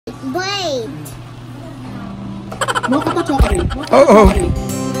Wait. Uh-oh.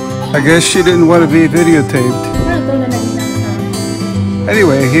 I guess she didn't want to be videotaped.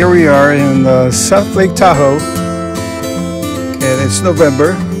 Anyway, here we are in South Lake Tahoe. And it's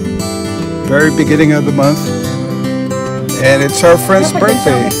November. Very beginning of the month. And it's our friend's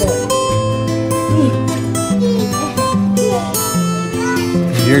birthday.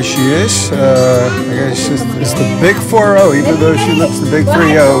 Here she is. I guess it's the big 4-0, even though she looks the big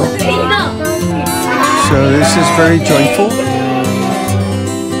 3-0. So this is very joyful.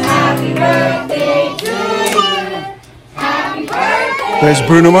 There's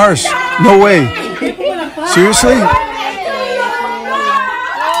Bruno Mars. No way. Seriously?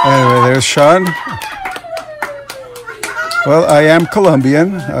 Anyway, there's Sean. Well, I am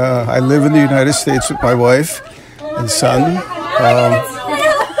Colombian. I live in the United States with my wife and son.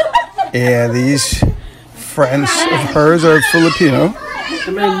 And these friends of hers are Filipino,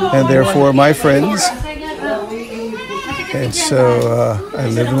 and therefore my friends. And so I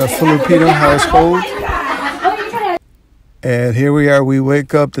live in a Filipino household. And here we are. We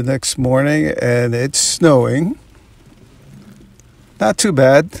wake up the next morning and it's snowing. Not too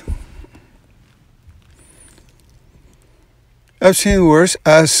bad. I've seen worse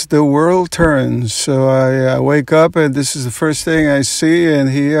as the world turns. So I wake up and this is the first thing I see,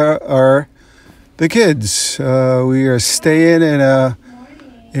 and here are the kids. We are staying in a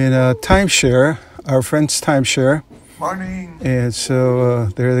timeshare, our friend's timeshare. Morning. And so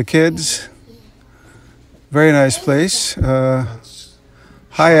there are the kids. Very nice place.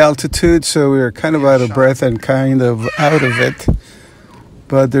 High altitude, so we are kind of out of breath and kind of out of it.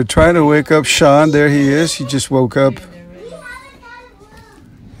 But they're trying to wake up Sean. There he is. He just woke up.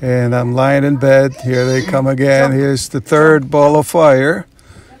 And I'm lying in bed. Here they come again. Here's the third ball of fire.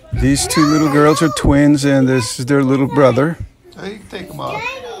 These two little girls are twins, and this is their little brother. Hey, take them off.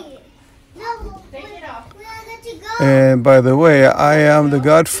 And by the way, I am the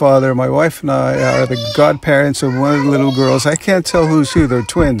godfather. My wife and I are the godparents of one of the little girls. I can't tell who's who. They're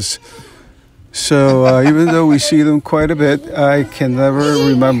twins. So even though we see them quite a bit, I can never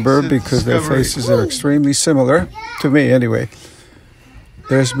remember because their faces are extremely similar to me anyway.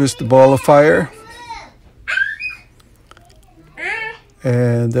 There's Mr. Ball of Fire.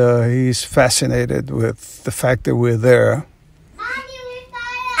 And he's fascinated with the fact that we're there.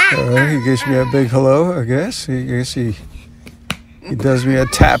 He gives me a big hello, I guess. He does me a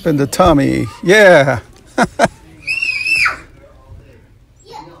tap in the tummy. Yeah.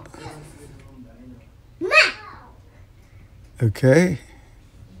 Okay.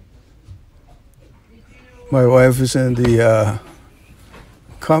 My wife is in the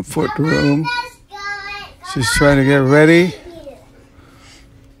comfort room. She's trying to get ready.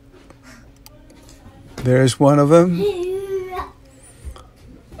 There's one of them.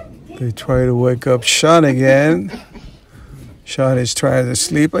 They try to wake up Sean again. Sean is trying to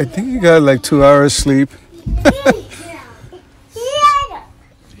sleep. I think he got like 2 hours sleep.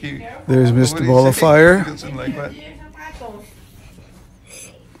 There's Mr. Ball of Fire.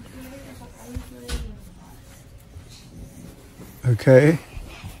 Okay.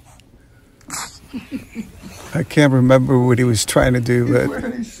 I can't remember what he was trying to do, but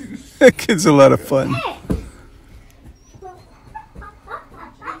that kid's a lot of fun.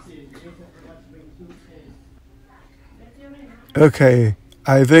 Okay,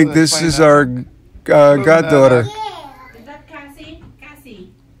 I think this is our goddaughter. Is that Cassie?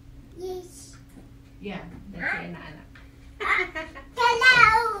 Cassie? Yes. Yeah, that's your nana.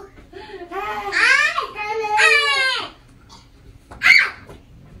 Hello.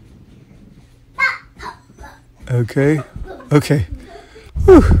 Okay.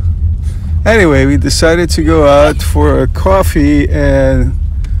 Whew. Anyway, we decided to go out for a coffee, and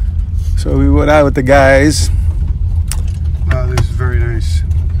so we went out with the guys. Wow, this is very nice.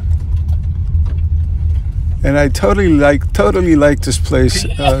 And I totally like this place.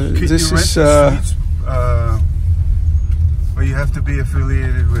 This is where you have to be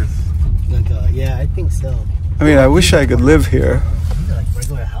affiliated with. Yeah, I think so. I mean, I wish I could live here. These are like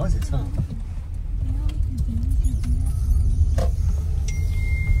regular houses, huh?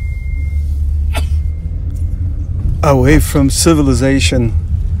 Away from civilization.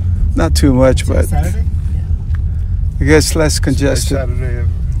 Not too much, but Saturday? I guess less congested.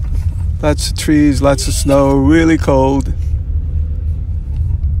 Lots of trees, lots of snow, really cold.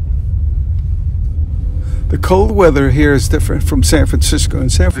 The cold weather here is different from San Francisco. In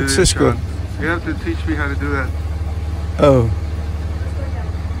San Francisco, you have to teach me how to do that. Oh,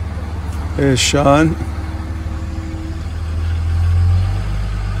 there's Sean.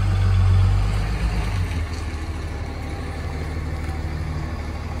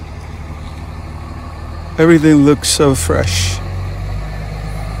 Everything looks so fresh.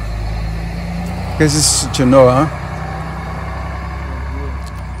 I guess this is Genoa.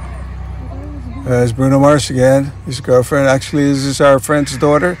 There's Bruno Mars again, his girlfriend. Actually, this is our friend's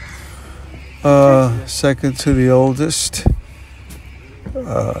daughter. Second to the oldest.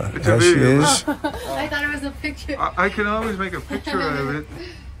 There she is. I thought it was a picture. I can always make a picture out of it.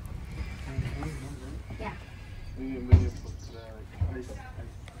 Yeah.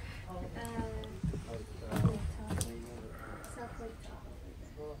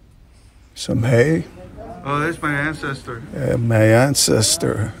 Some hay. Oh, there's my ancestor. My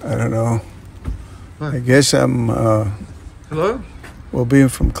ancestor. I don't know. I guess I'm, Hello? well, being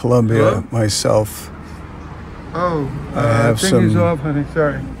from Colombia Hello? myself, Oh, I have thing is some- off, honey.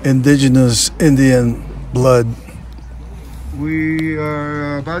 Sorry. indigenous Indian blood. We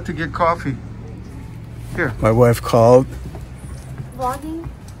are about to get coffee. Here. My wife called. Vlogging?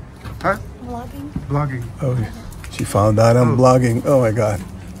 Huh? Vlogging? Vlogging. Oh, she found out I'm Oh. blogging. Oh my God.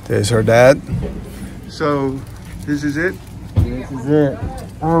 There's her dad. So, this is it? This is it.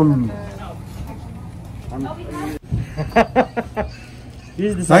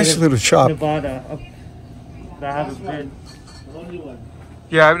 Here's the Nice side of little shop. Nevada. That I haven't been.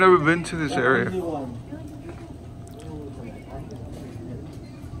 Yeah, I've never been to this area.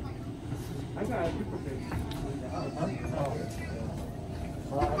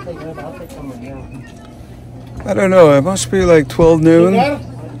 I'll take someone now. I don't know. It must be like 12 noon.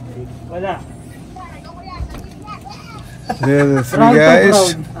 What's that? They're the three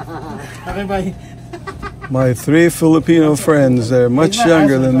guys. Everybody. My three Filipino friends. They're much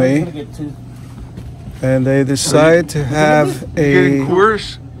younger than me. And they decide to have Getting a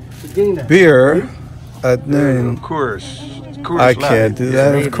Coors? beer at noon. Coors. Coors I Light. can't do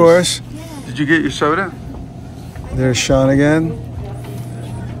that, of course. Did you get your soda? There's Sean again.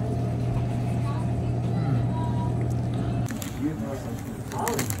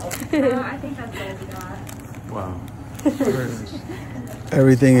 I think that's all we got. Wow.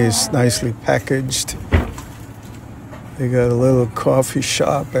 Everything is nicely packaged. They got a little coffee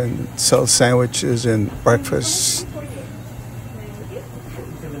shop and sell sandwiches and breakfast.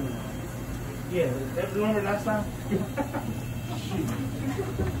 Yeah, that remember last time?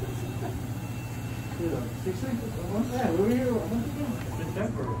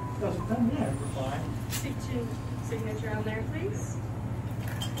 Stick to signature on there, please.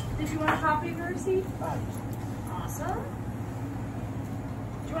 Did you want a copy of your receipt? Awesome.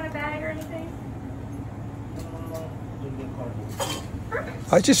 Do you want a bag or anything?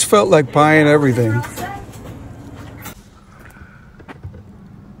 I just felt like buying everything. All set?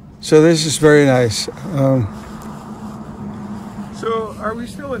 So this is very nice. So, are we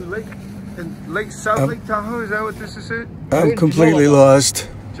still in South Lake Tahoe? Is that what this is it? I'm completely lost.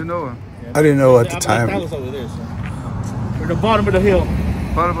 Genoa. I didn't know at the That time. was over there, so. We're at the bottom of the hill.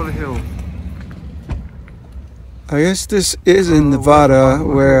 Bottom of the hill. I guess this is in Nevada,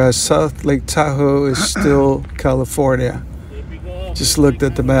 whereas South Lake Tahoe is still California. Here we go. Just looked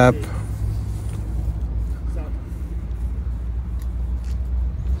at the map.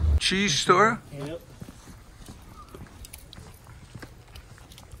 Cheese store? Yep.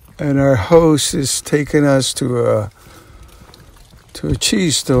 And our host is taking us to a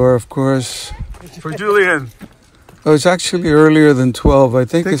cheese store, of course. For Julian. Oh, it's actually earlier than 12. I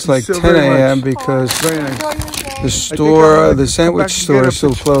think Thank it's you like so 10 very a.m. much. because Very nice. Enjoy your day. the store, the sandwich store is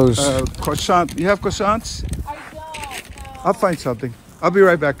still closed. Croissant. You have croissants? I don't know. I'll find something. I'll be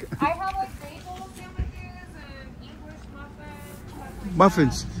right back. I have like bagel sandwiches and English muffins.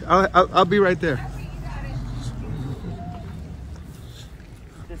 Muffins. I'll be right there.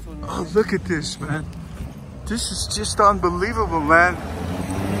 Oh, look at this, man. This is just unbelievable, man.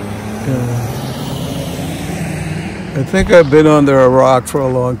 I think I've been under a rock for a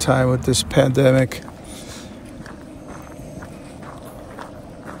long time with this pandemic.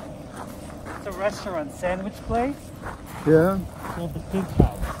 It's a restaurant sandwich place Yeah. called the Pig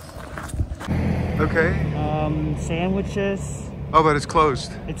House. Okay. Sandwiches. Oh, but it's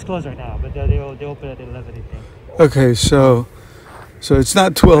closed. It's closed right now, but they open at 11, I think. Okay, so it's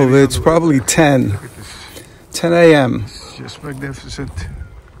not 12, it's probably 10. Look at this. 10 a.m. It's just magnificent.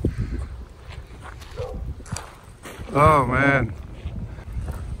 Oh, man.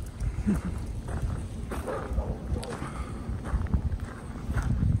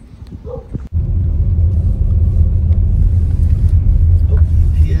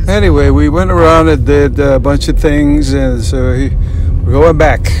 Anyway, we went around and did a bunch of things, and so we're going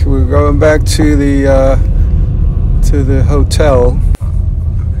back. We're going back to the hotel,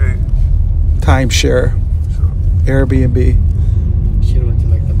 Okay. timeshare, So, Airbnb. Should have went to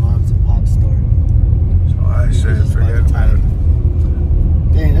like the moms and pop store. so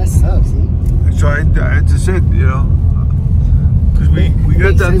know, because we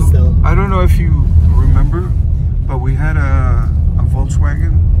got Makes that. sense, though. I don't know if you remember, but we had a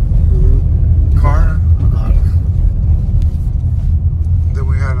Volkswagen car. Then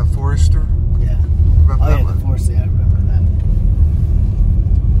we had a Forester. Yeah. Remember Oh, that yeah, one? the Force, yeah, I remember that.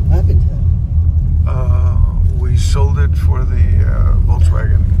 What happened to that? We sold it for the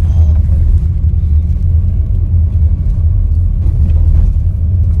Volkswagen.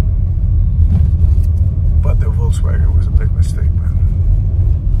 But the Volkswagen was a big mistake, man.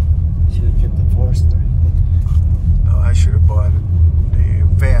 Should have kept the Forester. No, I should have bought the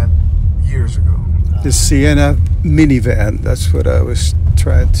van years ago. The Sienna minivan, that's what I was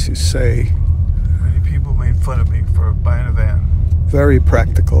trying to say. Many people made fun of me for buying a van. Very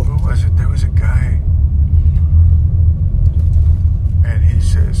practical. Who was it? There was a guy, and he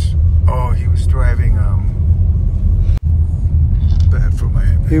says, oh, he was driving, bad for my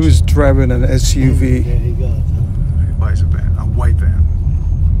image. He was driving an SUV. There he goes. Huh? He buys a van, a white van,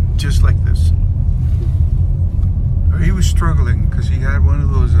 just like this. He was struggling because he had one of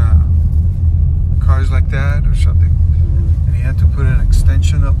those cars like that or something, and he had to put an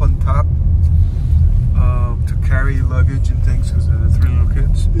extension up on top to carry luggage and things because there were 3 little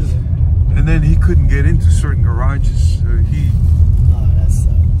kids. And then he couldn't get into certain garages. So Oh, that's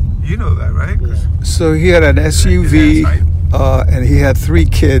you know that, right? Yeah. So he had an SUV, and he had 3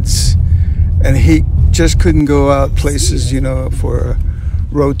 kids, and he just couldn't go out places, you know, for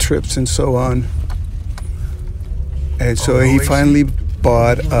road trips and so on. And so he finally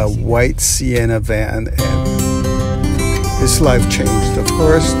bought a white Sienna van, and his life changed, of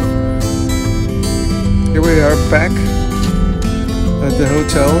course. Here we are back at the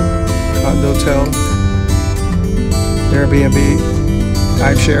hotel, condotel, Airbnb,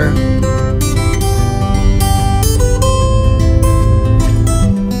 timeshare.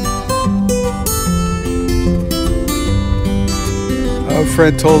 Our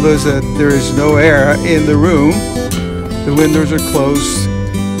friend told us that there is no air in the room. The windows are closed,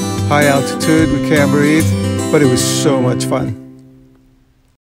 high altitude, we can't breathe, but it was so much fun.